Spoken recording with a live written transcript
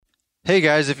Hey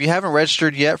guys, if you haven't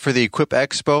registered yet for the Equip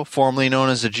Expo, formerly known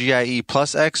as the GIE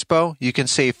Plus Expo, you can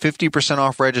save 50%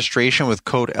 off registration with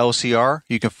code LCR.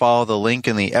 You can follow the link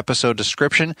in the episode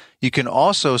description. You can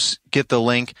also get the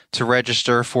link to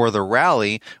register for the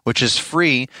rally, which is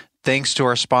free thanks to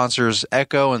our sponsors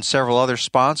Echo and several other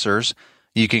sponsors.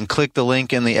 You can click the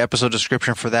link in the episode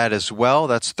description for that as well.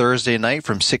 That's Thursday night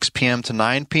from 6 p.m. to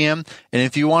 9 p.m. And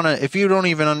if you don't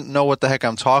even know what the heck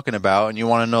I'm talking about and you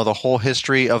want to know the whole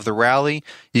history of the rally,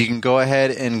 you can go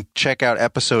ahead and check out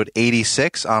episode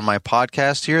 86 on my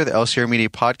podcast here, the LCR Media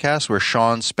Podcast, where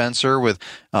Sean Spencer with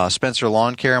Spencer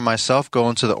Lawn Care and myself go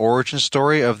into the origin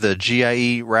story of the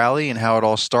GIE rally and how it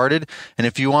all started. And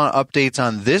if you want updates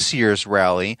on this year's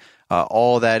rally,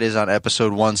 all that is on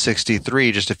episode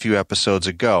 163, just a few episodes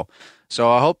ago.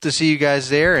 So I hope to see you guys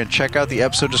there, and check out the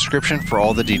episode description for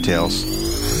all the details.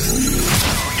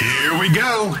 Here we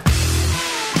go.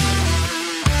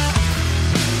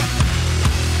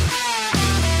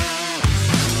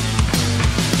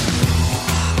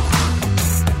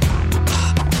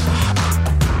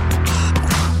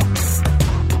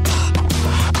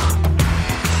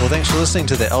 Well, thanks for listening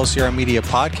to the LCR Media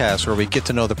Podcast, where we get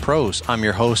to know the pros. I'm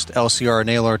your host, LCR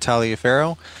Naylor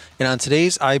Taliaferro, and on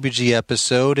today's IBG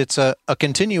episode, it's a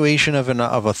continuation of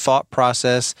a thought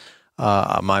process.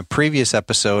 My previous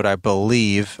episode, I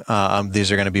believe,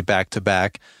 these are going to be back to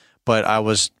back, but I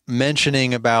was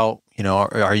mentioning about,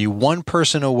 are you one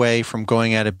person away from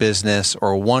going out of business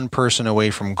or one person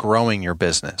away from growing your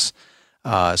business?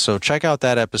 So check out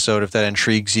that episode if that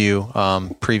intrigues you.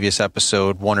 Previous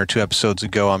episode, 1 or 2 episodes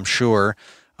ago, I'm sure.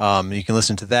 You can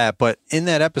listen to that. But in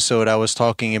that episode, I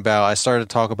started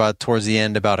to talk about towards the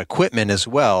end about equipment as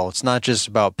well. It's not just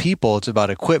about people, it's about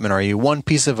equipment. Are you one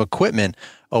piece of equipment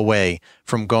away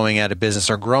from going out of business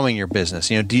or growing your business?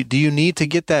 Do you need to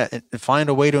get that, find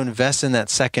a way to invest in that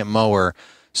second mower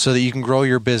so that you can grow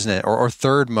your business, or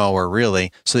third mower,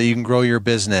 really, so that you can grow your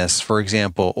business, for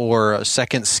example, or a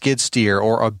second skid steer,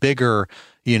 or a bigger,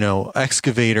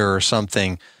 excavator or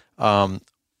something? Or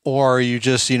are you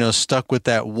just, stuck with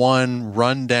that one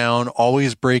rundown,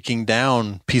 always breaking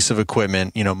down piece of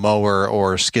equipment, mower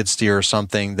or skid steer or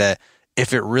something that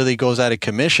if it really goes out of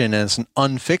commission and it's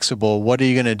unfixable, what are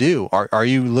you going to do? Are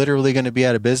you literally going to be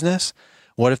out of business?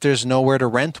 What if there's nowhere to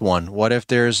rent one? What if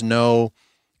there's no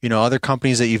other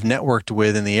companies that you've networked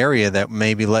with in the area that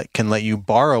maybe can let you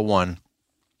borrow one?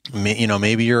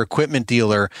 Maybe your equipment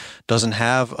dealer doesn't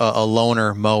have a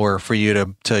loaner mower for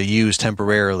you to use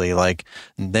temporarily.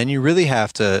 Then you really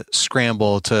have to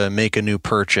scramble to make a new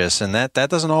purchase. And that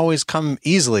doesn't always come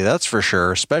easily, that's for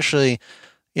sure. Especially,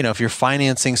 if you're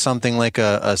financing something like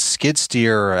a skid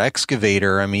steer or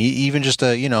excavator. I mean, even just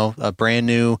a brand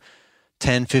new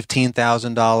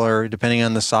 $10,000-$15,000, depending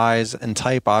on the size and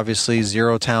type, obviously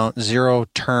zero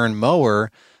turn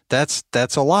mower, that's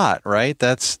a lot, right?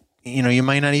 That's, you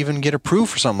might not even get approved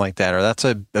for something like that, or that's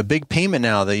a big payment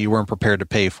now that you weren't prepared to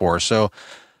pay for. So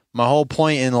my whole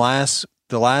point in that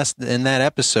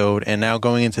episode, and now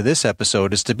going into this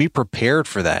episode, is to be prepared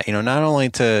for that. Not only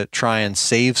to try and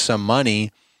save some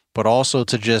money, but also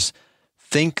to just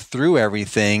think through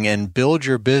everything and build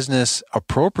your business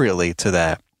appropriately to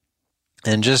that.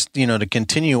 And just, to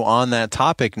continue on that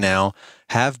topic now,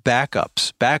 have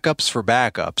backups. Backups for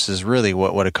backups is really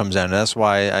what it comes down to. That's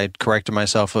why I corrected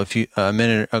myself a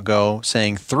minute ago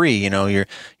saying 3, your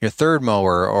third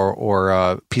mower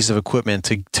or piece of equipment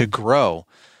to grow.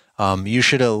 You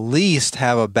should at least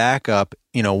have a backup.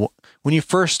 When you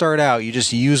first start out, you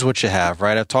just use what you have,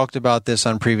 right? I've talked about this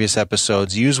on previous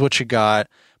episodes. Use what you got.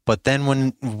 But then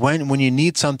when you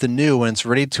need something new, when it's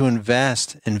ready to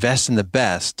invest in the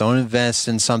best. Don't invest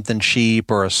in something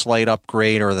cheap or a slight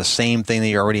upgrade or the same thing that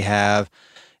you already have.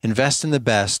 Invest in the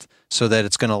best so that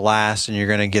it's going to last and you're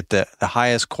going to get the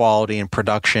highest quality and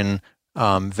production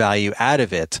value out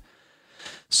of it.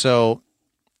 So,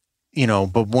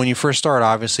 but when you first start,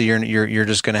 obviously you're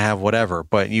just going to have whatever.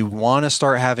 But you want to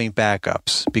start having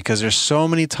backups, because there's so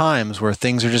many times where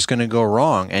things are just going to go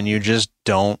wrong and you just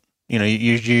don't.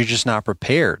 You're just not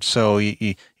prepared. So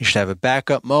you should have a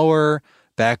backup mower,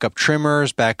 backup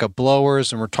trimmers, backup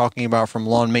blowers, and we're talking about from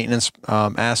lawn maintenance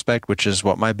aspect, which is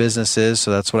what my business is.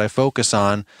 So that's what I focus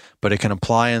on, but it can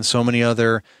apply in so many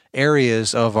other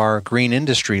areas of our green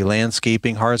industry,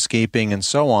 landscaping, hardscaping, and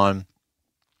so on.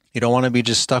 You don't want to be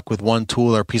just stuck with one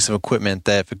tool or piece of equipment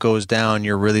that if it goes down,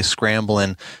 you're really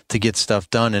scrambling to get stuff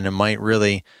done, and it might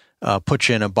really put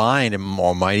you in a bind,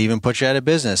 or might even put you out of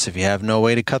business if you have no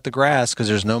way to cut the grass because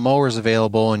there's no mowers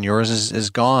available and yours is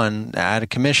gone out of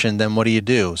commission. Then what do you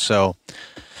do? So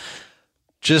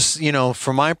just,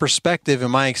 from my perspective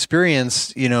and my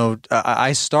experience,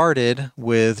 I started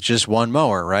with just one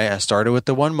mower, right? I started with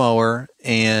the one mower,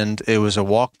 and it was a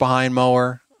walk behind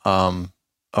mower, a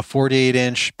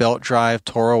 48-inch belt drive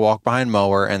Toro walk behind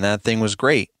mower, and that thing was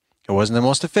great. It wasn't the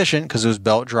most efficient because it was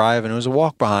belt drive and it was a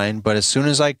walk behind, but as soon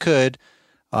as I could,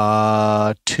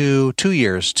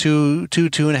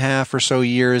 2.5 or so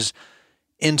years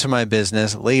into my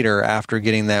business later, after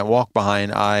getting that walk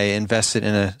behind, I invested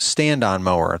in a stand-on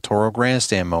mower, a Toro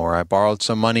Grandstand mower. I borrowed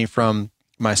some money from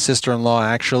my sister-in-law,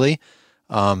 actually,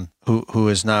 who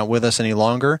is not with us any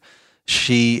longer.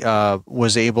 She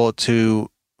was able to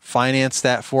finance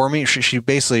that for me. She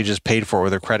basically just paid for it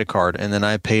with her credit card, and then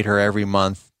I paid her every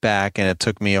month back, and it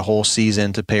took me a whole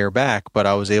season to pay her back, but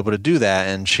I was able to do that,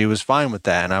 and she was fine with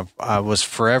that, and I was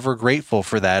forever grateful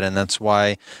for that, and that's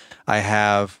why I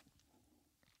have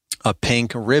a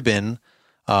pink ribbon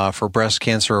for breast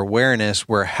cancer awareness,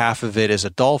 where half of it is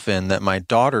a dolphin that my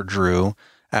daughter drew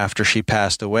after she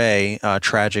passed away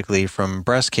tragically from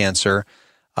breast cancer.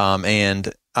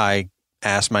 And I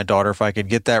asked my daughter if I could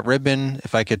get that ribbon,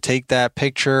 if I could take that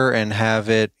picture and have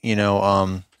it,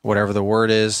 whatever the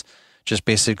word is, just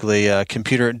basically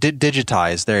computer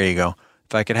digitized. There you go.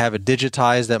 If I could have it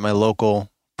digitized at my local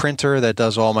printer that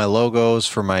does all my logos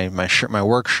for my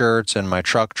work shirts and my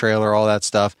truck trailer, all that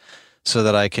stuff, so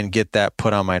that I can get that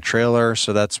put on my trailer.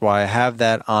 So that's why I have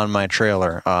that on my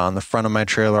trailer, on the front of my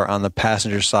trailer, on the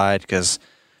passenger side, because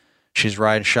she's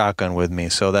riding shotgun with me.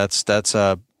 So that's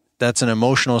an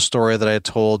emotional story that I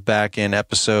told back in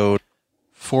episode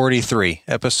 43,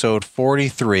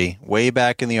 way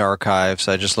back in the archives.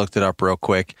 I just looked it up real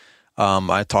quick.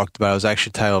 I talked about, it was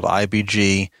actually titled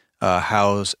IBG,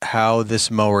 how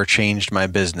this mower changed my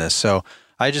business. So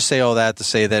I just say all that to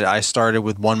say that I started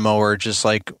with one mower, just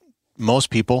like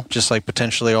most people, just like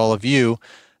potentially all of you.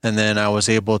 And then I was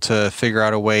able to figure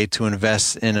out a way to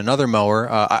invest in another mower.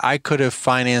 I could have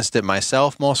financed it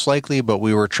myself, most likely, but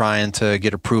we were trying to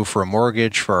get approved for a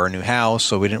mortgage for our new house,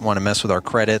 so we didn't want to mess with our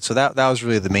credit. So that was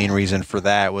really the main reason for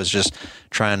that, was just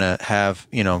trying to have,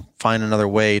 find another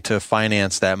way to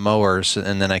finance that mower,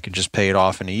 and then I could just pay it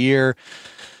off in a year.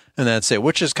 And that's it,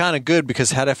 which is kind of good,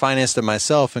 because had I financed it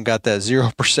myself and got that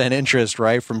 0% interest,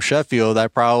 right, from Sheffield, I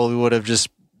probably would have just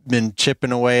been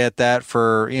chipping away at that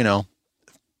for,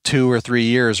 2 or 3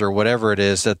 years or whatever it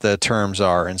is that the terms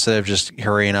are, instead of just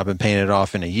hurrying up and paying it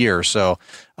off in a year. So,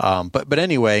 but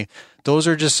anyway, those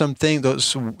are just some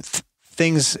things,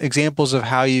 examples of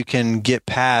how you can get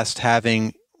past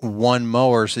having one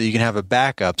mower so that you can have a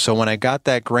backup. So when I got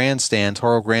that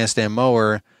Toro Grandstand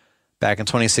mower back in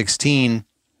 2016,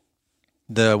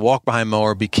 the walk behind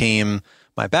mower became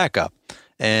my backup.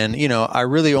 And, I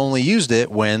really only used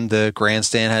it when the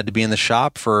Grandstand had to be in the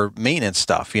shop for maintenance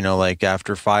stuff, like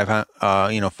after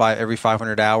every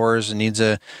 500 hours, it needs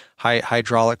a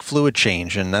hydraulic fluid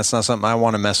change. And that's not something I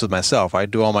want to mess with myself. I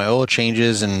do all my oil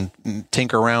changes and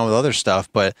tinker around with other stuff.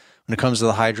 But when it comes to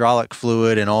the hydraulic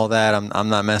fluid and all that, I'm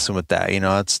not messing with that.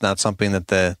 It's not something that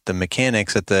the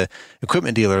mechanics at the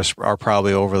equipment dealers are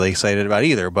probably overly excited about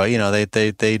either. But,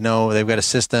 they know they've got a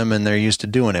system and they're used to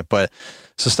doing it. But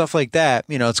so stuff like that,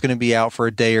 it's going to be out for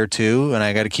a day or two, and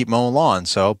I got to keep mowing lawn.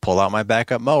 So pull out my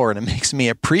backup mower, and it makes me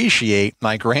appreciate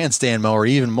my Grandstand mower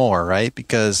even more, right?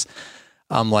 Because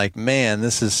I'm like, man,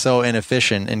 this is so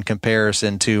inefficient in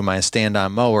comparison to my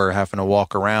stand-on mower, having to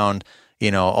walk around,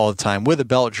 all the time with a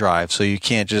belt drive. So you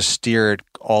can't just steer it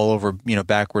all over,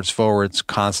 backwards, forwards,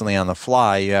 constantly on the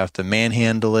fly. You have to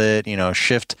manhandle it,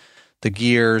 shift the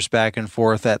gears back and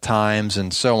forth at times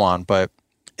and so on. But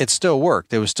it still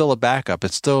worked. It was still a backup.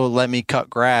 It still let me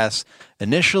cut grass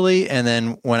initially, and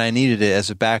then when I needed it as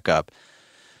a backup.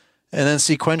 And then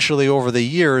sequentially over the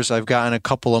years, I've gotten a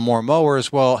couple of more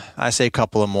mowers. Well, I say a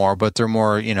couple of more, but they're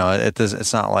more,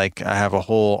 it's not like I have a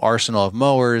whole arsenal of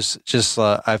mowers. Just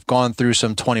I've gone through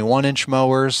some 21-inch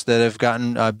mowers that have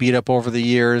gotten beat up over the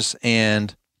years,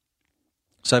 and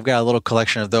so I've got a little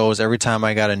collection of those. Every time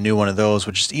I got a new one of those,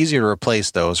 which is easier to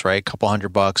replace those, right? A couple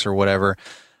 $100 or whatever.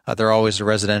 They're always the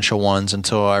residential ones,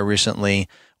 until I recently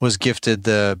was gifted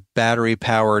the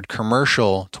battery-powered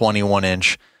commercial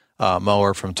 21-inch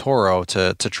mower from Toro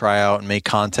to try out and make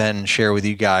content and share with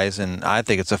you guys. And I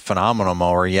think it's a phenomenal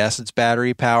mower. Yes, it's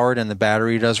battery-powered, and the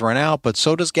battery does run out, but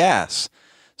so does gas.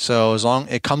 So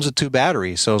it comes with 2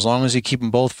 batteries. So as long as you keep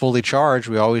them both fully charged,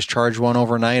 we always charge one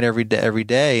overnight every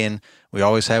day, and we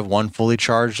always have one fully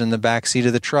charged in the back seat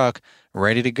of the truck,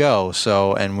 ready to go.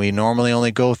 So, and we normally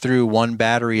only go through 1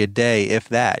 battery a day, if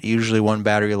that. Usually 1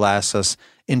 battery lasts us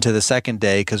into the second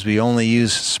day, because we only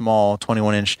use small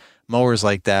 21-inch mowers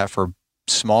like that for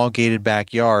small gated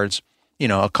backyards,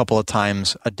 a couple of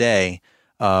times a day.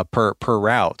 per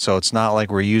route. So it's not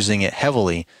like we're using it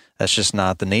heavily. That's just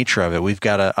not the nature of it. We've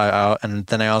got and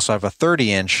then I also have a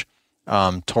 30-inch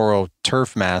Toro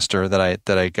Turf Master that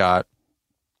I got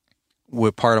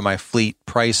with part of my fleet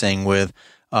pricing with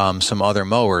some other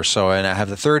mowers. So, and I have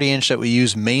the 30-inch that we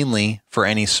use mainly for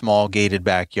any small gated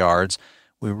backyards.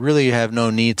 We really have no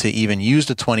need to even use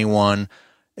the 21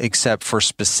 except for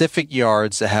specific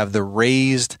yards that have the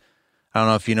raised, I don't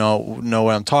know if you know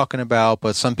what I'm talking about,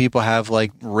 but some people have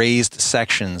like raised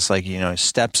sections, like,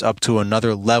 steps up to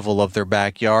another level of their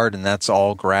backyard, and that's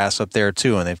all grass up there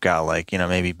too. And they've got like,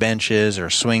 maybe benches or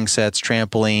swing sets,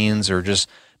 trampolines, or just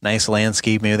nice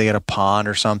landscape. Maybe they got a pond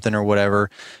or something or whatever.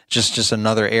 Just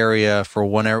another area for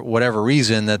whatever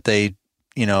reason that they,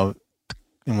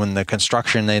 when the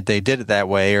construction, they did it that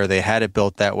way, or they had it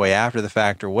built that way after the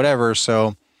fact or whatever.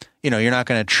 So, you're not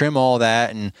going to trim all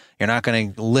that, and you're not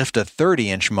going to lift a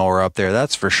 30-inch mower up there.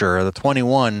 That's for sure. The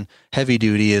 21 heavy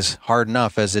duty is hard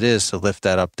enough as it is to lift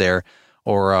that up there,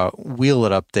 or wheel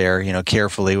it up there,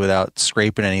 carefully without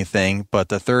scraping anything. But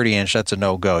the 30-inch, that's a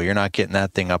no-go. You're not getting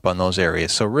that thing up on those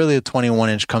areas. So really the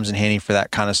 21-inch comes in handy for that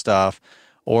kind of stuff.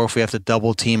 Or if we have to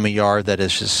double team a yard that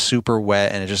is just super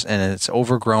wet and it's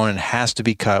overgrown and has to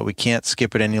be cut, we can't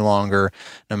skip it any longer,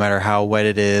 no matter how wet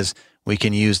it is. We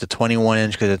can use the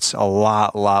 21-inch because it's a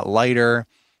lot lighter,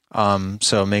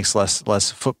 so it makes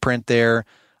less footprint there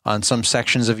on some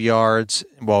sections of yards,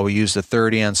 while we use the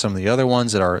 30 on some of the other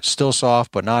ones that are still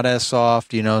soft but not as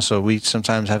soft. So we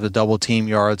sometimes have to double team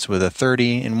yards with a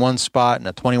 30 in one spot and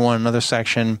a 21 in another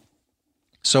section.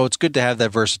 So it's good to have that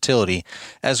versatility,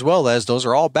 as well as those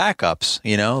are all backups.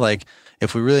 Like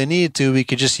if we really need to, we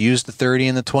could just use the 30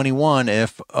 and the 21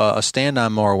 if a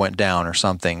stand-on mower went down or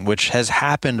something, which has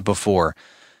happened before.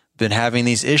 Been having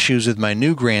these issues with my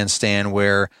new grandstand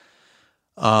where,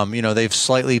 they've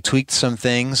slightly tweaked some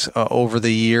things over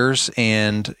the years,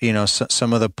 and,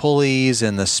 some of the pulleys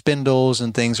and the spindles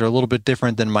and things are a little bit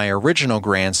different than my original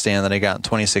grandstand that I got in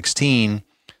 2016.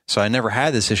 So I never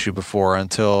had this issue before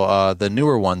until the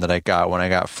newer one that I got when I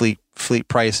got fleet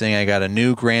pricing. I got a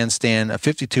new grandstand, a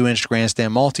 52-inch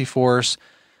grandstand multi-force,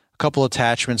 a couple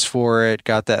attachments for it,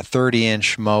 got that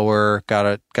 30-inch mower,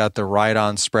 got the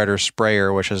ride-on spreader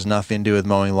sprayer, which has nothing to do with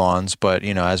mowing lawns. But,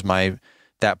 as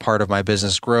that part of my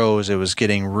business grows, it was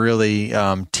getting really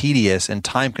tedious and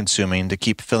time-consuming to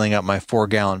keep filling up my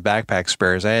 4-gallon backpack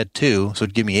sprayers. I had 2, so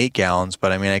it'd give me 8 gallons,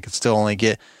 but I could still only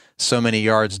get so many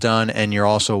yards done, and you're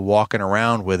also walking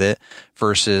around with it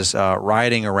versus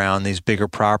riding around these bigger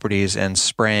properties and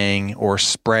spraying or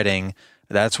spreading.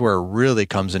 That's where it really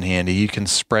comes in handy. You can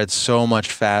spread so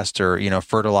much faster,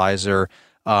 fertilizer,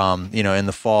 in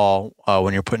the fall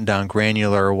when you're putting down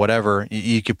granular or whatever,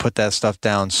 you could put that stuff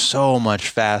down so much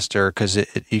faster because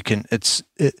it's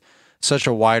such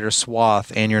a wider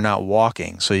swath, and you're not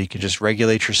walking. So you can just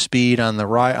regulate your speed on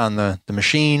the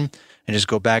machine, and just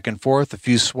go back and forth, a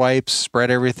few swipes,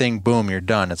 spread everything, boom, you're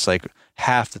done. It's like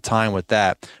half the time with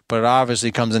that. But it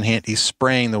obviously comes in handy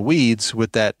spraying the weeds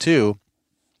with that too,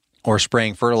 or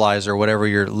spraying fertilizer, whatever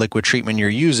your liquid treatment you're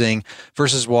using,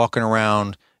 versus walking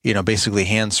around, basically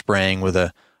hand spraying with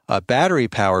a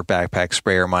battery-powered backpack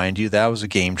sprayer, mind you. That was a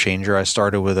game changer. I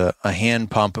started with a hand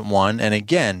pump one, and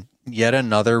again, yet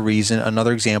another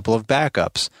example of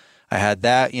backups. I had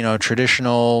that,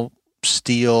 traditional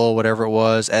steel, whatever it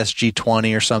was,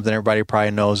 SG20 or something everybody probably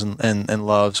knows and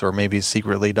loves, or maybe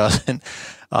secretly doesn't.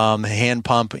 Hand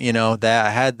pump, that I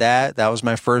had that was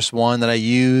my first one that I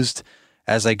used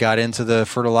as I got into the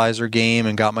fertilizer game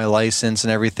and got my license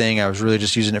and everything. I was really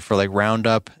just using it for like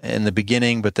Roundup in the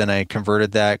beginning, but then I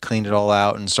converted that, cleaned it all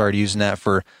out, and started using that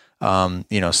for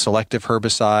selective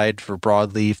herbicide for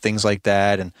broadleaf, things like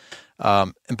that. And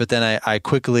but then I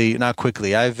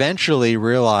eventually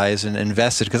realized and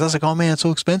invested, because I was like, oh man, it's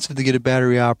so expensive to get a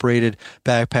battery operated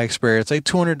backpack sprayer. It's like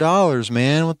 $200,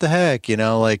 man. What the heck?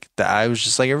 I was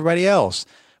just like everybody else.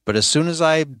 But as soon as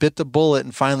I bit the bullet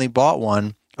and finally bought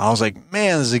one, I was like,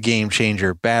 man, this is a game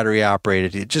changer. Battery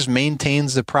operated. It just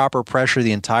maintains the proper pressure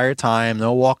the entire time.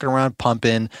 No walking around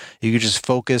pumping. You could just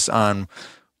focus on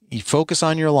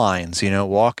your lines,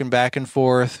 walking back and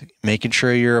forth, making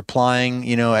sure you're applying,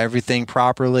 everything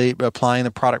properly, applying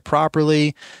the product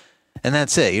properly. And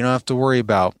that's it. You don't have to worry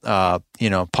about,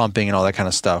 pumping and all that kind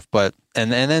of stuff. But,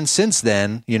 and then since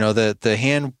then, the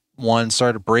hand one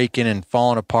started breaking and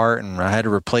falling apart, and I had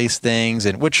to replace things,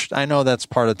 and which I know that's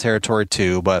part of the territory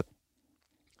too, but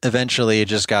eventually it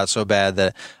just got so bad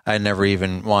that I never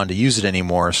even wanted to use it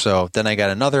anymore. So then I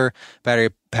got another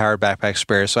battery-powered backpack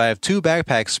sprayer. So I have 2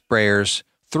 backpack sprayers,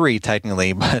 3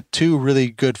 technically, but 2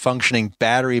 really good functioning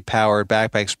battery-powered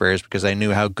backpack sprayers because I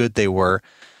knew how good they were.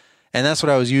 And that's what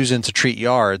I was using to treat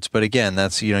yards. But again,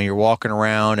 that's, you're walking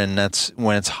around, and that's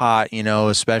when it's hot,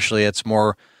 especially it's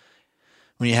more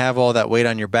when you have all that weight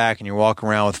on your back and you're walking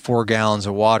around with 4 gallons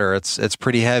of water, it's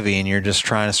pretty heavy, and you're just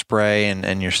trying to spray,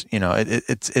 and you're,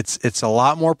 it's a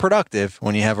lot more productive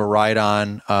when you have a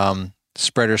ride-on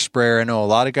spreader sprayer. I know a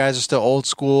lot of guys are still old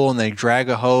school, and they drag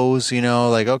a hose,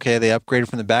 like, okay, they upgraded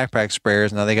from the backpack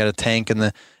sprayers. Now they got a tank in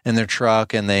their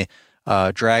truck, and they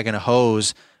dragging a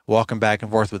hose, walking back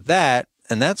and forth with that.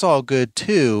 And that's all good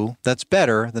too. That's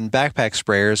better than backpack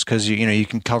sprayers, because you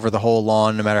can cover the whole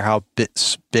lawn no matter how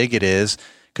big it is,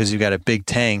 because you've got a big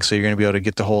tank, so you're going to be able to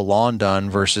get the whole lawn done,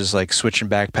 versus like switching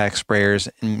backpack sprayers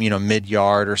in,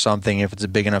 mid-yard or something, if it's a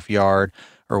big enough yard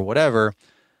or whatever.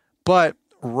 But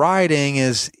riding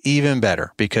is even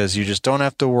better, because you just don't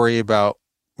have to worry about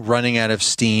running out of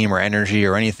steam or energy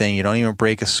or anything. You don't even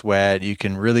break a sweat. You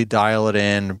can really dial it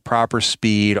in, proper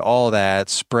speed, all that,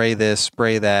 spray this,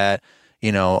 spray that,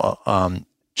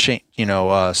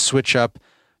 switch up.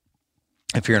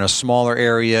 If you're in a smaller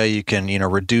area, you can,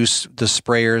 reduce the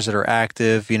sprayers that are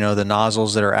active, the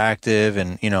nozzles that are active,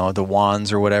 and, the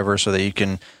wands or whatever, so that you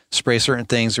can spray certain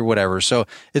things or whatever. So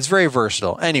it's very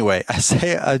versatile. Anyway,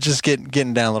 I just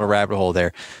getting down a little rabbit hole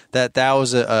there. That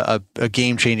was a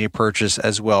game-changing purchase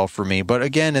as well for me. But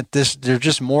again, there's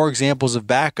just more examples of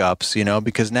backups,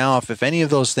 because now if any of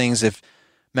those things, if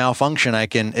malfunction,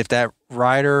 if that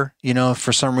rider,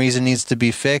 for some reason needs to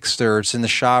be fixed, or it's in the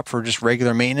shop for just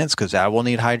regular maintenance, because that will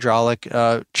need hydraulic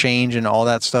change and all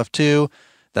that stuff too,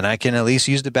 then I can at least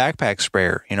use the backpack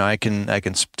sprayer. I can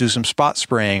do some spot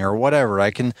spraying or whatever.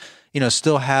 I can,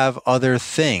 still have other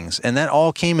things. And that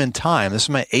all came in time. This is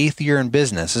my 8th year in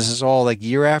business. This is all like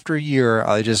year after year.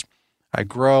 I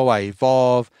grow, I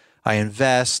evolve, I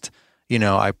invest,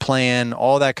 I plan,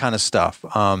 all that kind of stuff.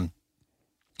 I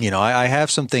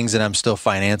have some things that I'm still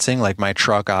financing, like my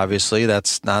truck. Obviously,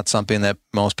 that's not something that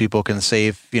most people can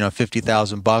save,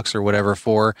 $50,000 or whatever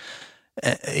for,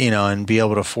 and be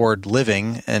able to afford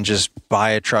living and just buy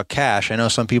a truck cash. I know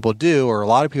some people do, or a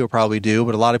lot of people probably do,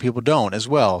 but a lot of people don't as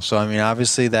well. So,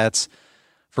 obviously that's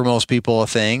for most people a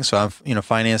thing. So I've,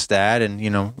 financed that, and,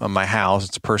 my house,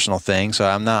 it's a personal thing. So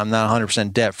I'm not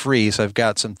 100% debt free. So I've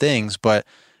got some things, but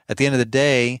at the end of the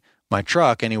day, my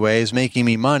truck anyway is making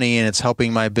me money, and it's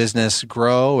helping my business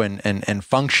grow and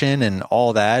function and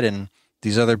all that. And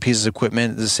these other pieces of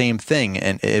equipment, the same thing.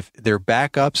 And if they're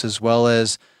backups, as well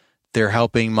as they're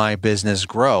helping my business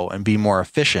grow and be more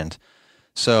efficient.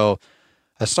 So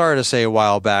I started to say a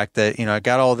while back that, I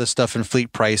got all this stuff in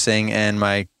fleet pricing, and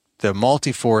the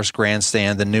multi-force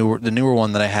grandstand, the newer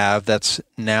one that I have, that's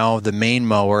now the main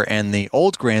mower, and the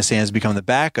old grandstand has become the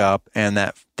backup. And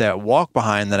that walk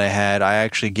behind that I had, I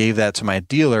actually gave that to my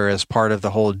dealer as part of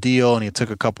the whole deal, and he took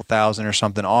a couple $1,000 or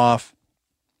something off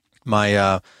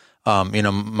my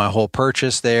my whole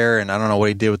purchase there. And I don't know what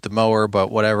he did with the mower,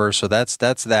 but whatever. So that's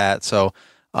that. So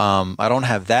I don't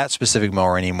have that specific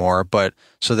mower anymore, but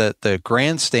so that the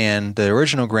grandstand, the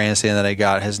original grandstand that I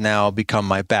got, has now become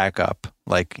my backup.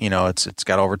 Like, it's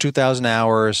got over 2,000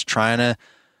 hours, trying to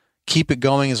keep it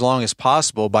going as long as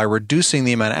possible by reducing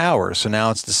the amount of hours. So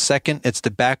now it's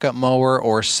the backup mower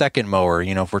or second mower.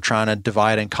 If we're trying to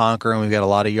divide and conquer, and we've got a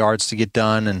lot of yards to get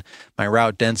done, and my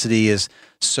route density is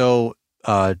so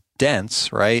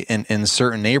dense, right, in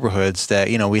certain neighborhoods that,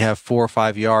 we have 4 or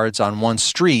 5 yards on one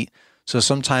street. So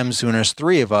sometimes when there's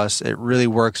 3 of us, it really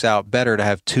works out better to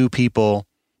have 2 people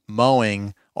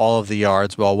mowing all of the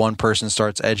yards while one person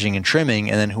starts edging and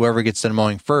trimming, and then whoever gets done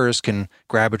mowing first can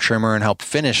grab a trimmer and help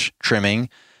finish trimming,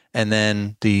 and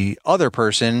then the other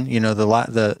person,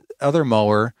 the other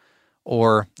mower,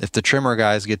 or if the trimmer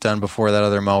guys get done before that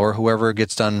other mower, whoever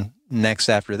gets done next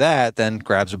after that then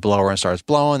grabs a blower and starts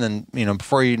blowing. Then,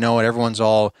 before you know it, everyone's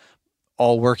all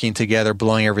working together,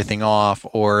 blowing everything off.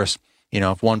 Or,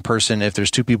 if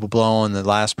there's 2 people blowing, the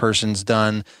last person's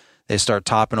done, they start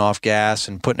topping off gas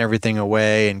and putting everything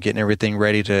away and getting everything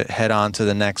ready to head on to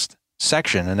the next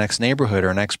section, the next neighborhood,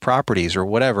 or next properties, or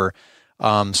whatever.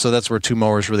 So that's where 2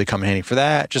 mowers really come in handy for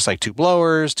that, just like 2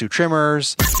 blowers, 2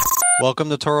 trimmers. Welcome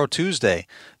to Toro Tuesday.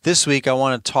 This week I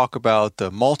want to talk about the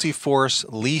multi-force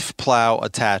leaf plow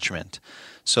attachment.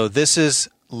 So this is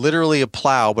literally a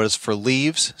plow, but it's for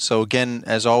leaves. So again,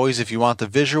 as always, if you want the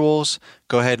visuals,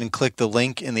 go ahead and click the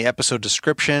link in the episode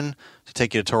description to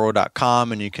take you to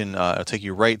Toro.com, and you can take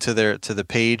you right to the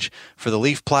page for the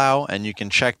leaf plow, and you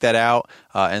can check that out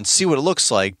and see what it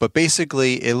looks like. But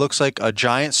basically, it looks like a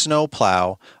giant snow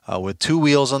plow with 2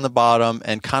 wheels on the bottom,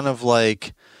 and kind of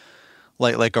like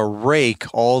a rake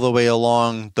all the way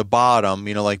along the bottom.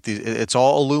 It's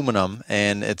all aluminum,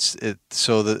 and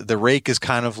so the rake is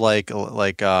kind of like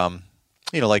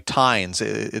like tines.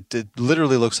 It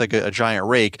literally looks like a giant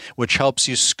rake, which helps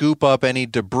you scoop up any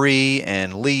debris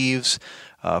and leaves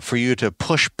for you to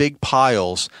push big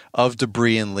piles of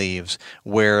debris and leaves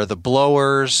where the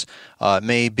blowers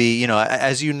may be,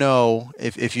 as you know,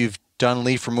 if you've done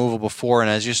leaf removal before, and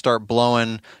as you start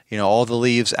blowing, all the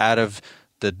leaves out of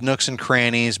the nooks and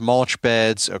crannies, mulch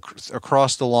beds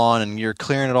across the lawn, and you're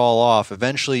clearing it all off,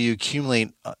 eventually you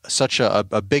accumulate such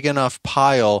a big enough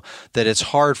pile that it's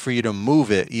hard for you to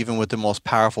move it, even with the most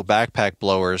powerful backpack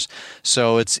blowers.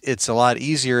 So it's a lot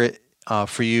easier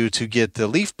for you to get the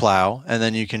leaf plow, and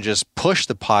then you can just push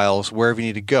the piles wherever you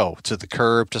need to go, to the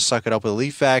curb to suck it up with a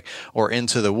leaf vac, or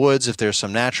into the woods if there's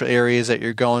some natural areas that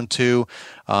you're going to,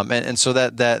 and so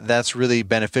that's really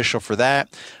beneficial for that.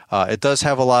 It does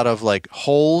have a lot of like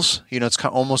holes, it's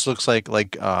kind of almost looks like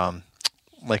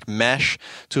mesh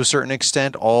to a certain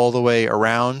extent all the way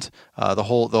around the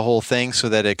whole thing, so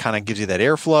that it kind of gives you that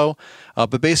airflow.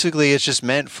 But basically, it's just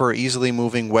meant for easily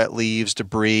moving wet leaves,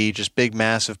 debris, just big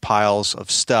massive piles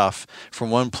of stuff from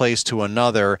one place to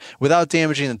another without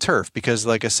damaging the turf. Because,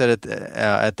 like I said,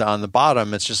 on the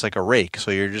bottom, it's just like a rake, so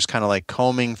you're just kind of like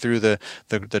combing through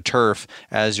the turf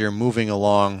as you're moving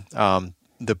along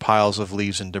the piles of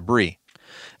leaves and debris,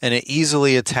 and it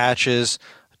easily attaches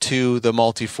to the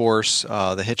Multi-Force,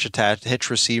 the hitch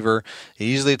receiver. It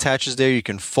easily attaches there. You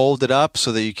can fold it up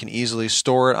so that you can easily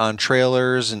store it on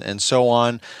trailers and so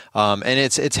on. And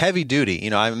it's heavy duty.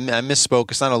 I misspoke.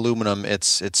 It's not aluminum.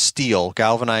 It's steel,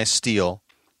 galvanized steel,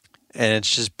 and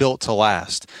it's just built to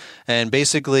last. And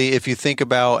basically, if you think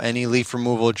about any leaf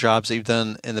removal jobs that you've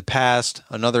done in the past,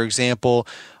 another example,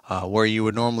 where you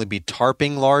would normally be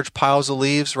tarping large piles of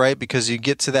leaves, right? Because you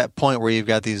get to that point where you've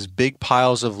got these big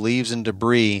piles of leaves and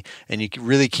debris, and you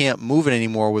really can't move it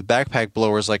anymore with backpack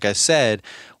blowers. Like I said,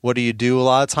 what do? A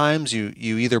lot of times you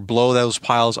either blow those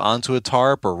piles onto a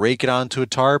tarp or rake it onto a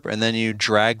tarp, and then you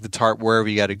drag the tarp wherever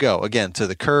you got to go. Again, to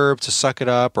the curb to suck it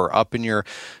up, or up in your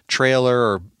trailer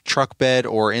or truck bed,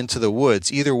 or into the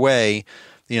woods. Either way,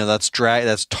 that's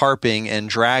tarping and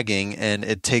dragging, and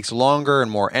it takes longer and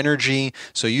more energy.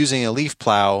 So using a leaf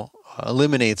plow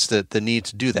eliminates the need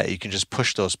to do that. You can just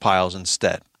push those piles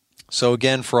instead. So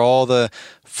again, for all the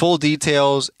full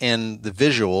details and the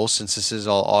visuals, since this is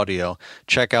all audio,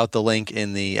 check out the link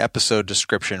in the episode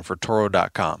description for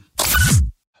Toro.com.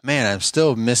 Man, I'm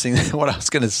still missing what I was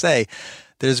going to say.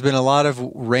 There's been a lot of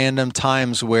random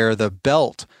times where the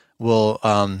belt will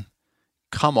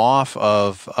come off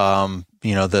of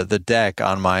the deck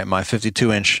on my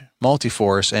 52-inch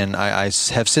Multi-Force, and I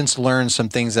have since learned some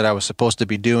things that I was supposed to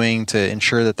be doing to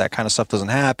ensure that kind of stuff doesn't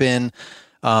happen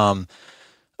from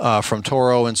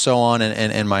Toro and so on,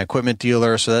 and my equipment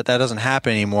dealer, so that doesn't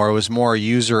happen anymore. It was more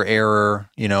user error,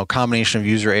 combination of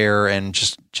user error and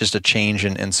just a change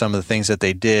in some of the things that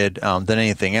they did than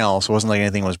anything else. It wasn't like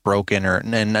anything was broken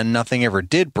and nothing ever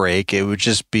did break. It would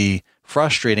just be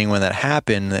frustrating when that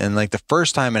happened. And like the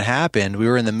first time it happened, we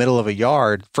were in the middle of a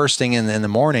yard first thing in the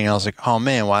morning. I was like, oh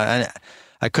man, why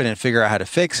I couldn't figure out how to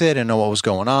fix it and know what was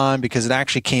going on, because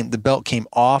the belt came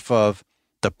off of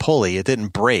the pulley. It didn't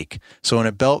break. So when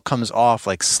a belt comes off,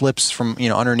 like slips from,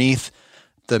 underneath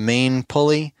the main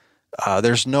pulley,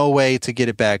 there's no way to get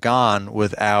it back on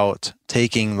without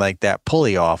taking like that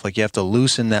pulley off. Like you have to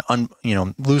loosen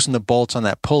loosen the bolts on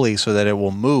that pulley so that it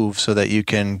will move, so that you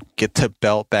can get the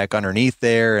belt back underneath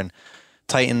there and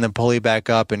tighten the pulley back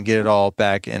up and get it all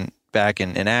back in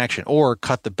action, or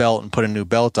cut the belt and put a new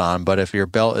belt on. But if your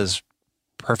belt is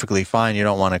perfectly fine, you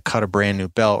don't want to cut a brand new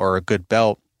belt, or a good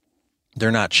belt. They're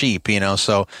not cheap,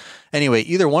 So anyway,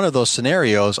 either one of those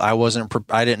scenarios, I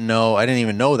didn't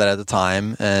even know that at the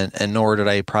time, and nor did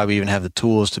I probably even have the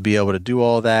tools to be able to do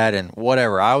all that and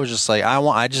whatever. I was just like,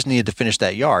 I just needed to finish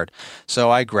that yard.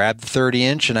 So I grabbed the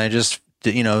 30-inch and I just,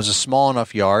 it was a small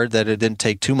enough yard that it didn't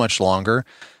take too much longer.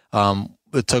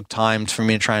 It took time for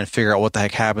me to try and figure out what the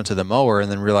heck happened to the mower, and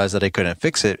then realize that I couldn't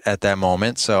fix it at that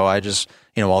moment. So I just,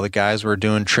 while the guys were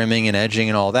doing trimming and edging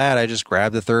and all that, I just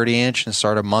grabbed the 30-inch and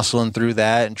started muscling through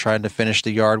that and trying to finish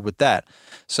the yard with that.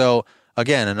 So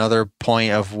again, another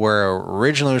point of where I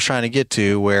originally was trying to get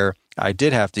to, where I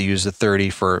did have to use the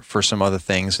 30 for some other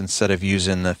things instead of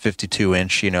using the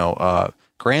 52-inch,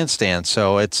 grandstand.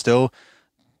 So it still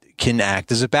can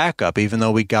act as a backup, even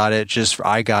though I got it just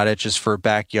for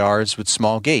backyards with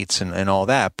small gates and all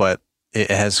that, but it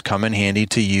has come in handy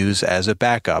to use as a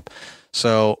backup.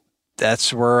 So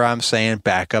that's where I'm saying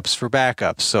backups for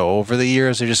backups. So over the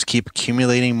years, I just keep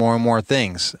accumulating more and more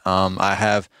things. I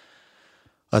have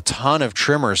a ton of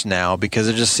trimmers now, because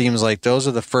it just seems like those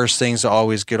are the first things to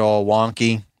always get all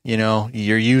wonky.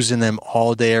 You're using them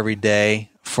all day, every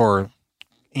day for,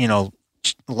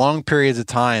 long periods of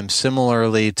time,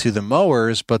 similarly to the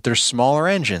mowers, but they're smaller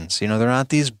engines. They're not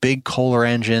these big Kohler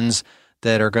engines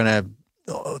that are going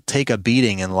to take a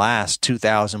beating and last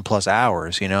 2,000 plus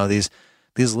hours.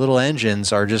 These little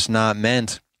engines are just not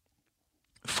meant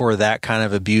for that kind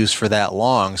of abuse for that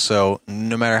long. So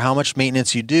no matter how much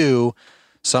maintenance you do,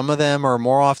 some of them are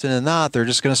more often than not, they're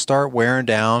just going to start wearing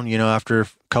down, after a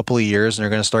couple of years, and they're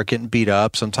going to start getting beat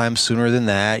up, sometimes sooner than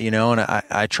that, and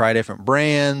I try different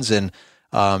brands and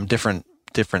different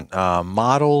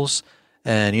models.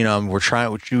 And, we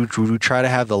try to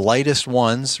have the lightest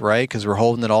ones, right? Because we're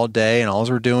holding it all day, and all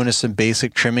we're doing is some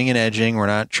basic trimming and edging. We're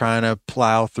not trying to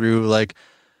plow through like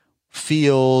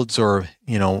fields or,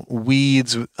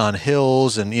 weeds on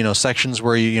hills and, sections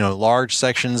where large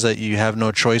sections that you have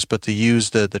no choice but to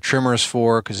use the trimmers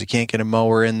for because you can't get a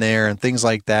mower in there and things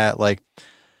like that. Like,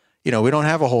 we don't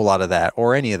have a whole lot of that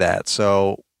or any of that.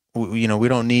 So, we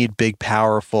don't need big,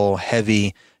 powerful,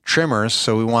 heavy trimmers.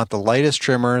 So we want the lightest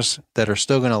trimmers that are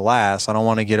still going to last. I don't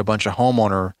want to get a bunch of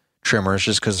homeowner trimmers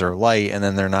just because they're light and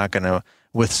then they're not going to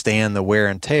withstand the wear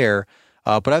and tear.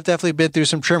 But I've definitely been through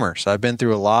some trimmers. I've been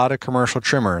through a lot of commercial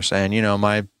trimmers. And,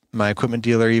 my equipment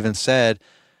dealer even said,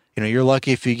 you're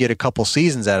lucky if you get a couple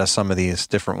seasons out of some of these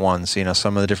different ones.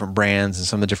 Some of the different brands and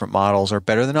some of the different models are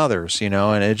better than others,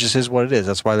 and it just is what it is.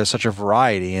 That's why there's such a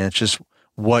variety, and it's just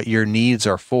what your needs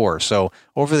are for. So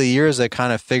over the years, I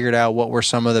kind of figured out what were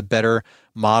some of the better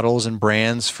models and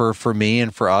brands for me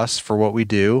and for us for what we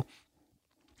do.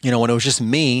 When it was just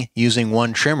me using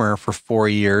one trimmer for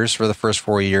the first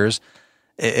 4 years,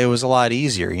 it was a lot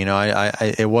easier.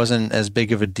 It wasn't as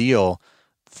big of a deal.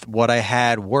 What I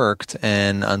had worked,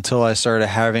 and until I started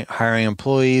hiring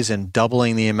employees and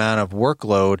doubling the amount of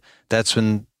workload, that's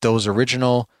when those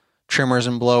original trimmers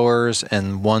and blowers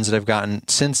and ones that I've gotten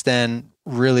since then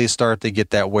really start to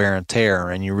get that wear and tear,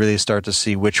 and you really start to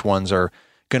see which ones are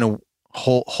going to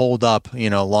hold up,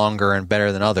 longer and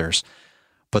better than others.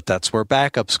 But that's where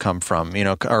backups come from,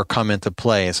 or come into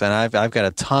place. And I've got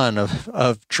a ton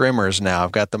of trimmers now.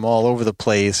 I've got them all over the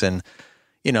place, and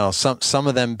some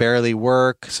of them barely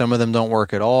work. Some of them don't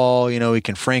work at all. We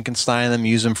can Frankenstein them,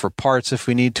 use them for parts if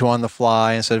we need to on the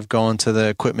fly instead of going to the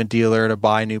equipment dealer to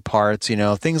buy new parts,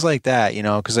 things like that,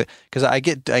 because I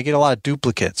get a lot of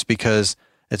duplicates because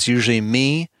it's usually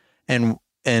me and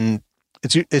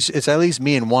it's at least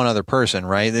me and one other person,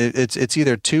 right? It's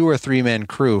either 2 or 3 man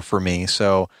crew for me.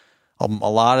 So a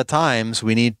lot of times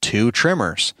we need 2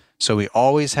 trimmers. So we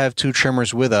always have 2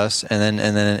 trimmers with us, and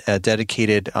then a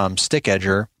dedicated stick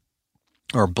edger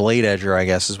or blade edger, I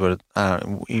guess is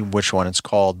which one it's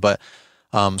called. But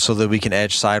so that we can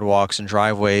edge sidewalks and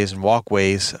driveways and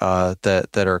walkways that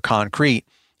are concrete,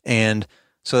 and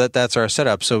so that's our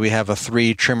setup. So we have a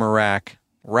 3 trimmer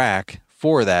rack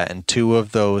for that, and 2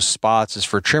 of those spots is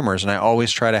for trimmers. And I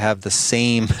always try to have the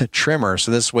same trimmer, so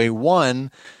this way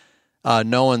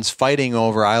no one's fighting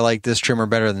over, I like this trimmer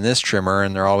better than this trimmer,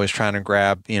 and they're always trying to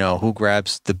grab, who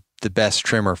grabs the best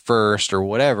trimmer first or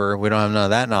whatever. We don't have none of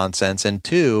that nonsense. And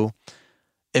 2,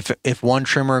 if one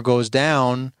trimmer goes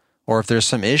down or if there's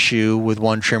some issue with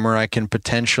one trimmer, I can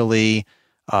potentially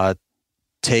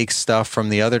take stuff from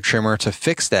the other trimmer to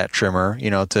fix that trimmer,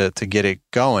 to get it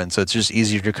going. So it's just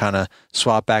easier to kind of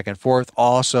swap back and forth.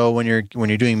 Also, when you're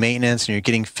doing maintenance and you're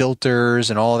getting filters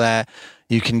and all that,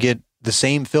 you can get the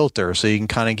same filter. So you can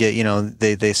kind of get,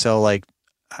 they sell like,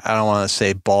 I don't want to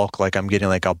say bulk, like I'm getting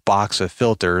like a box of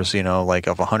filters, like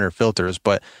of 100 filters,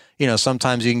 but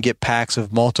sometimes you can get packs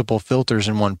of multiple filters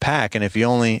in one pack. And if you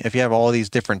have all these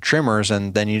different trimmers,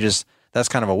 and then that's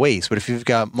kind of a waste. But if you've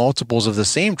got multiples of the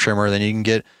same trimmer, then you can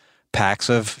get packs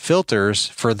of filters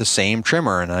for the same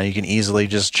trimmer. And you can easily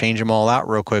just change them all out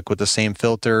real quick with the same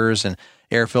filters and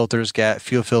air filters,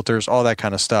 fuel filters, all that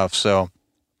kind of stuff. So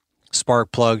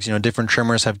spark plugs, different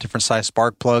trimmers have different size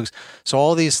spark plugs. So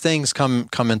all these things come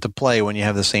into play when you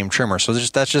have the same trimmer. So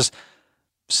that's just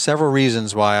several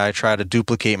reasons why I try to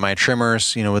duplicate my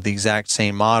trimmers, with the exact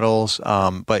same models.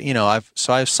 But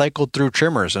I've cycled through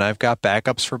trimmers, and I've got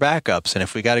backups for backups. And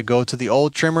if we got to go to the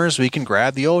old trimmers, we can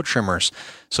grab the old trimmers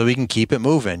so we can keep it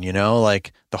moving.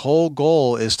 Like the whole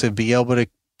goal is to be able to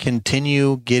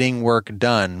continue getting work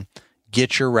done,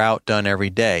 get your route done every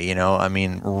day.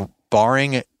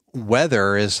 Barring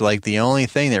weather is like the only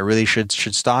thing that really should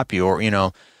stop you,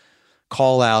 or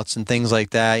call outs and things like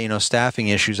that, staffing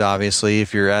issues. Obviously,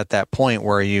 if you're at that point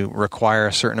where you require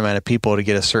a certain amount of people to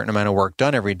get a certain amount of work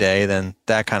done every day, then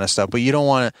that kind of stuff. But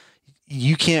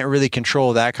you can't really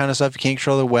control that kind of stuff. You can't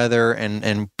control the weather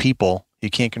and people. You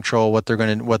can't control what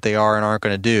they are and aren't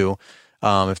going to do,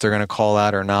 if they're going to call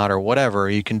out or not or whatever.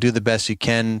 You can do the best you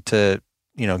can to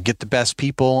get the best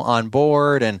people on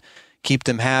board and keep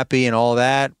them happy and all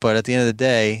that. But at the end of the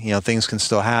day, things can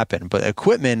still happen. But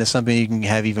equipment is something you can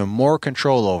have even more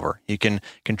control over. You can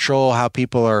control how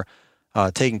people are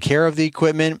taking care of the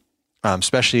equipment,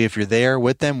 especially if you're there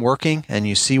with them working and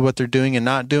you see what they're doing and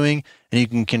not doing. And you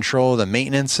can control the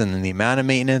maintenance and the amount of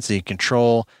maintenance. And you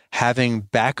control having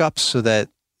backups so that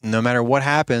no matter what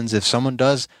happens, if someone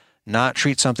does not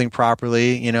treat something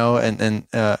properly, or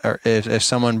if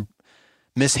someone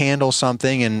mishandles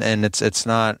something and it's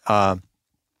not and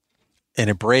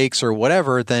it breaks or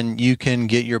whatever, then you can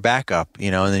get your backup,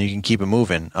 and then you can keep it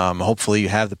moving. Hopefully you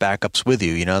have the backups with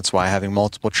you. That's why having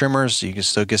multiple trimmers, you can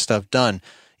still get stuff done,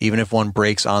 even if one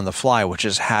breaks on the fly, which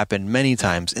has happened many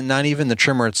times. And not even the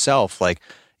trimmer itself, again,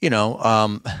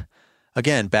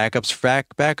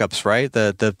 backups, right?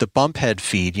 The bump head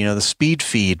feed, the speed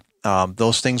feed,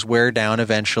 those things wear down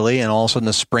eventually, and all of a sudden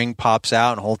the spring pops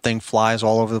out and the whole thing flies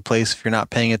all over the place if you're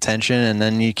not paying attention, and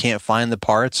then you can't find the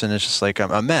parts, and it's just like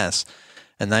a mess.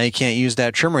 And now you can't use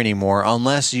that trimmer anymore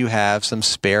unless you have some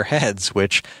spare heads,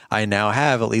 which I now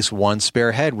have at least one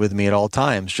spare head with me at all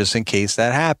times, just in case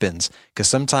that happens. Because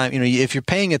sometimes, if you're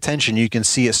paying attention, you can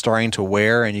see it starting to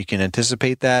wear and you can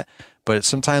anticipate that. But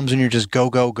sometimes when you're just go,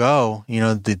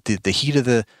 the heat of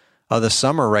the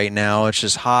summer right now, it's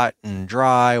just hot and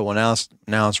dry. Well,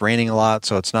 now it's raining a lot,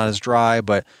 so it's not as dry,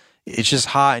 but it's just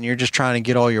hot, and you're just trying to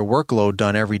get all your workload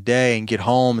done every day and get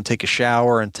home and take a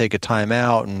shower and take a time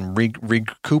out and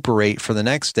recuperate for the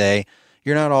next day.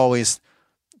 You're not always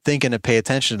thinking to pay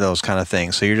attention to those kind of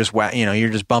things. So you're just, you're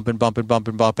just bumping,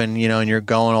 and you're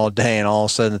going all day, and all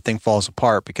of a sudden the thing falls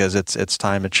apart because it's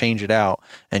time to change it out,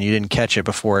 and you didn't catch it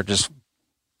before it just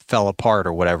fell apart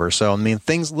or whatever. So,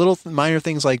 little minor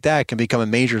things like that can become a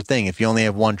major thing. If you only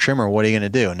have one trimmer, what are you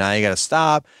going to do? Now you got to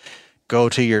stop, go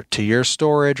to your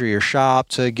storage or your shop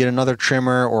to get another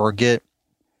trimmer or get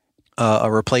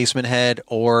a replacement head.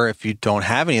 Or if you don't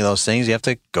have any of those things, you have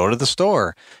to go to the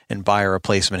store and buy a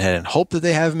replacement head and hope that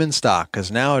they have them in stock. Because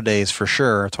nowadays, for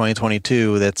sure,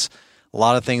 2022, that's a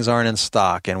lot of things aren't in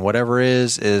stock, and whatever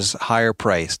is higher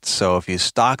priced. So if you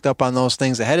stocked up on those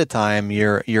things ahead of time,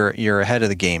 you're ahead of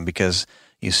the game because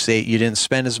you didn't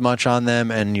spend as much on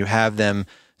them, and you have them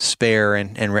spare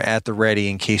and at the ready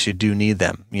in case you do need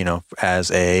them,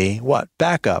 as a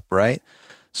backup, right?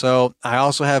 So I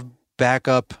also have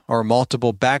backup or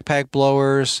multiple backpack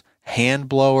blowers, hand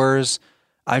blowers.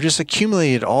 I've just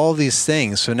accumulated all these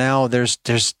things. So now there's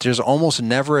almost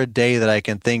never a day that I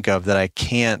can think of that I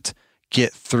can't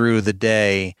get through the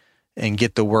day and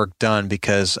get the work done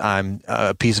because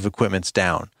a piece of equipment's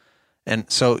down. And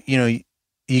so,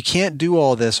 you can't do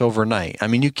all this overnight.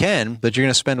 You can, but you're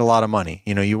going to spend a lot of money.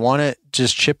 You want to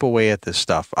just chip away at this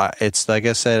stuff. It's like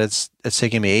I said, it's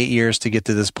taken me 8 years to get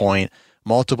to this point.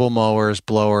 Multiple mowers,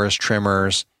 blowers,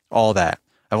 trimmers, all that.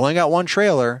 I've only got one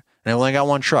trailer and I've only got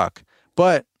one truck.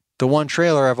 But the one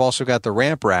trailer, I've also got the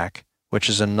ramp rack, which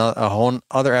is a whole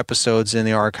other episodes in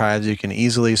the archives. You can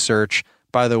easily search.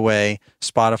 By the way,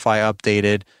 Spotify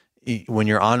updated. When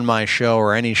you're on my show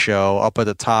or any show, up at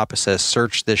the top, it says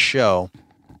search this show.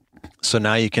 So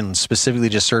now you can specifically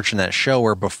just search in that show,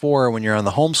 where before, when you're on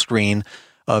the home screen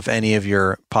of any of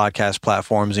your podcast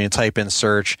platforms and you type in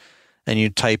search and you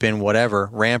type in whatever,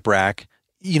 ramp rack,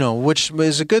 which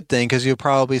is a good thing because you'll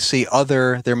probably see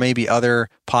there may be other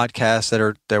podcasts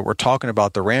that were talking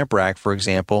about the ramp rack, for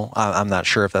example. I'm not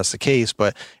sure if that's the case,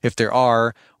 but if there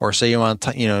are, or say you want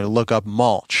to, look up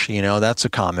mulch, that's a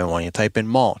common one. You type in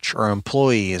mulch or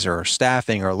employees or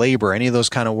staffing or labor, any of those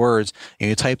kind of words, and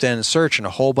you type that in search, and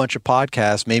a whole bunch of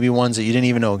podcasts, maybe ones that you didn't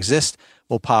even know exist,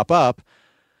 will pop up.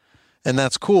 And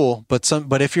that's cool,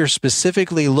 but if you're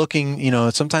specifically looking,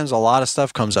 sometimes a lot of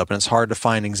stuff comes up and it's hard to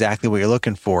find exactly what you're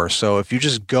looking for. So if you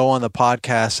just go on the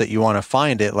podcast that you want to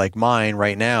find it, like mine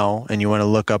right now, and you want to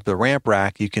look up the ramp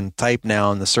rack, you can type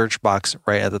now in the search box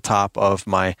right at the top of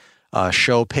my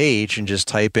show page and just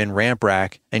type in ramp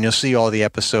rack, and you'll see all the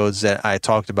episodes that I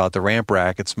talked about the ramp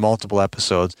rack. It's multiple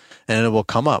episodes, and it will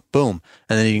come up, boom,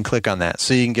 and then you can click on that.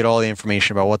 So you can get all the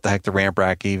information about what the heck the ramp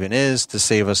rack even is to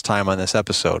save us time on this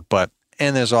episode.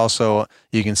 And there's also,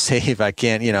 you can save, I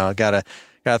can't, gotta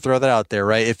throw that out there,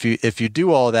 right? If you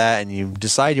do all that and you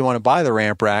decide you want to buy the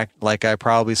ramp rack, like I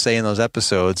probably say in those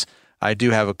episodes, I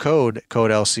do have a code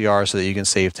LCR, so that you can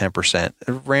save 10%.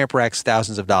 Ramp rack's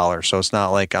thousands of dollars, so it's not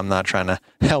like I'm not trying to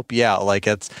help you out. Like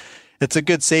it's a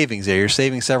good savings there. You're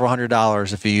saving several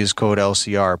 $100s if you use code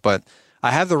LCR. But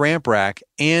I have the ramp rack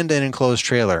and an enclosed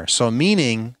trailer. So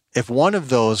meaning if one of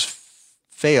those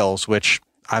fails, which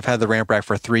I've had the ramp rack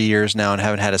for 3 years now and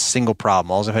haven't had a single problem.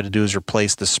 All I've had to do is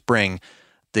replace the spring,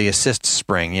 the assist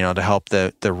spring, to help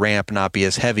the ramp not be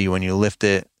as heavy when you lift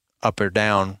it up or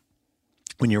down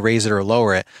when you raise it or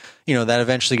lower it, that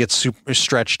eventually gets super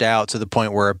stretched out to the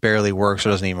point where it barely works or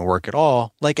doesn't even work at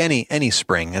all. Like any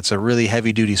spring, it's a really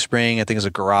heavy duty spring. I think it's a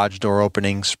garage door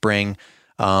opening spring,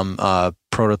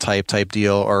 prototype type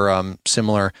deal or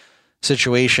similar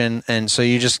situation. And so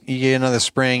you get another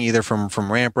spring either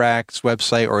from Ramp Rack's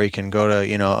website, or you can go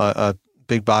to a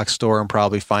big box store and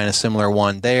probably find a similar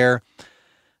one there.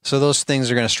 So those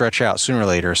things are going to stretch out sooner or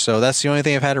later. So that's the only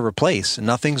thing I've had to replace.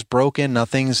 Nothing's broken.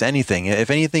 Nothing's anything. If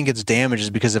anything gets damaged,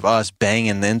 it's because of us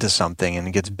banging into something and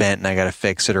it gets bent and I got to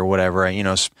fix it or whatever.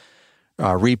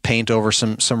 Repaint over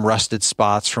some rusted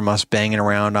spots from us banging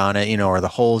around on it, or the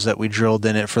holes that we drilled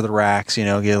in it for the racks, get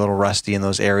a little rusty in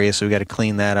those areas. So we got to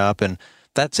clean that up, and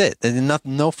that's it.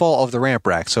 No fault of the Ramp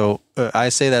Rack. So I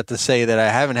say that to say that I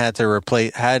hadn't had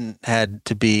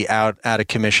to be out of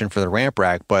commission for the Ramp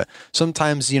Rack, but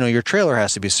sometimes, your trailer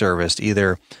has to be serviced.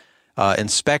 Either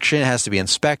inspection has to be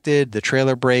inspected, the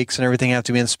trailer brakes and everything have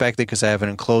to be inspected because I have an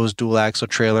enclosed dual axle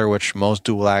trailer, which most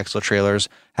dual axle trailers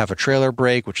have a trailer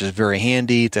brake, which is very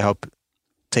handy to help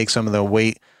take some of the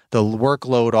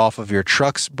workload off of your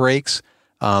truck's brakes.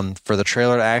 For the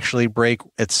trailer to actually brake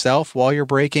itself while you're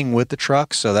braking with the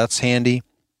truck. So that's handy.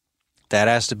 That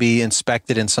has to be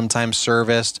inspected and sometimes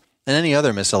serviced, and any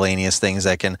other miscellaneous things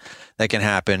that can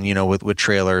happen, with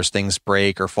trailers, things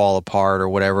break or fall apart or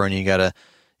whatever. And you gotta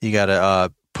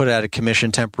put it out of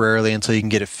commission temporarily until you can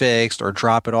get it fixed, or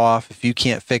drop it off if you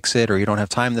can't fix it or you don't have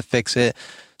time to fix it.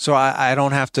 So I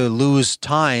don't have to lose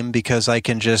time because I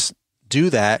can just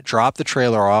do that, drop the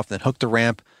trailer off, then hook the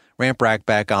ramp rack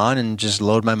back on and just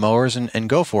load my mowers and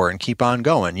go for it and keep on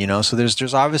going, So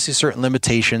there's obviously certain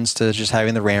limitations to just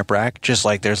having the ramp rack, just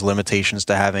like there's limitations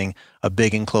to having a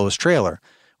big enclosed trailer,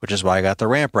 which is why I got the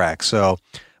ramp rack. So,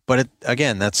 but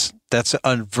again, that's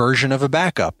a version of a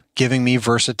backup, giving me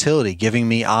versatility, giving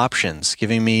me options,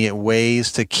 giving me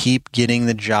ways to keep getting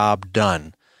the job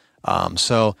done.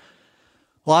 So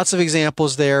lots of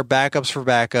examples there, backups for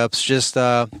backups, just,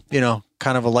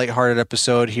 kind of a lighthearted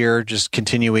episode here, just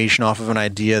continuation off of an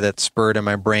idea that spurred in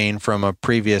my brain from a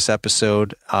previous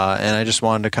episode. And I just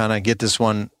wanted to kind of get this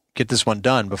one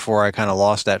done before I kind of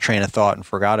lost that train of thought and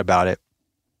forgot about it.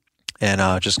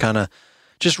 And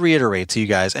just reiterate to you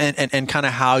guys and kind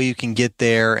of how you can get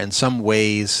there and some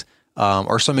ways,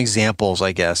 or some examples,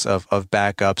 I guess, of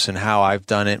backups and how I've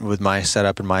done it with my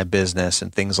setup and my business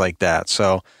and things like that.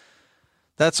 So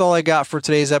that's all I got for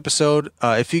today's episode.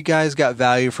 If you guys got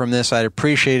value from this, I'd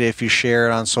appreciate it if you share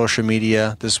it on social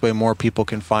media. This way more people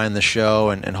can find the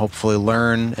show and hopefully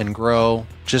learn and grow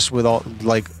just with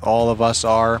all of us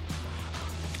are.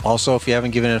 Also, if you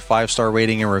haven't given it a 5-star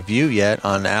rating and review yet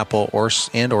on Apple or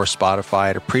Spotify,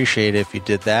 I'd appreciate it if you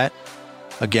did that.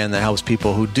 Again, that helps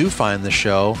people who do find the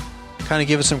show kind of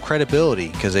give it some credibility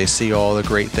because they see all the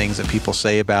great things that people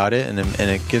say about it, and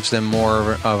it gives them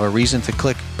more of a reason to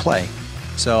click play.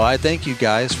 So I thank you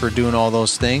guys for doing all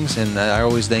those things, and I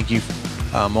always thank you.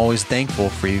 I'm always thankful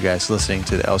for you guys listening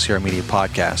to the LCR Media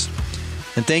Podcast.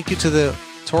 And thank you to the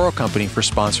Toro Company for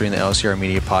sponsoring the LCR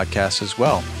Media Podcast as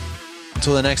well.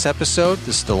 Until the next episode,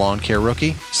 this is the Lawn Care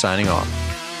Rookie signing off.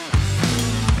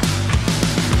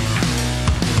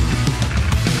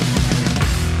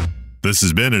 This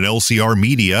has been an LCR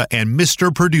Media and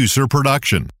Mr. Producer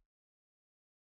production.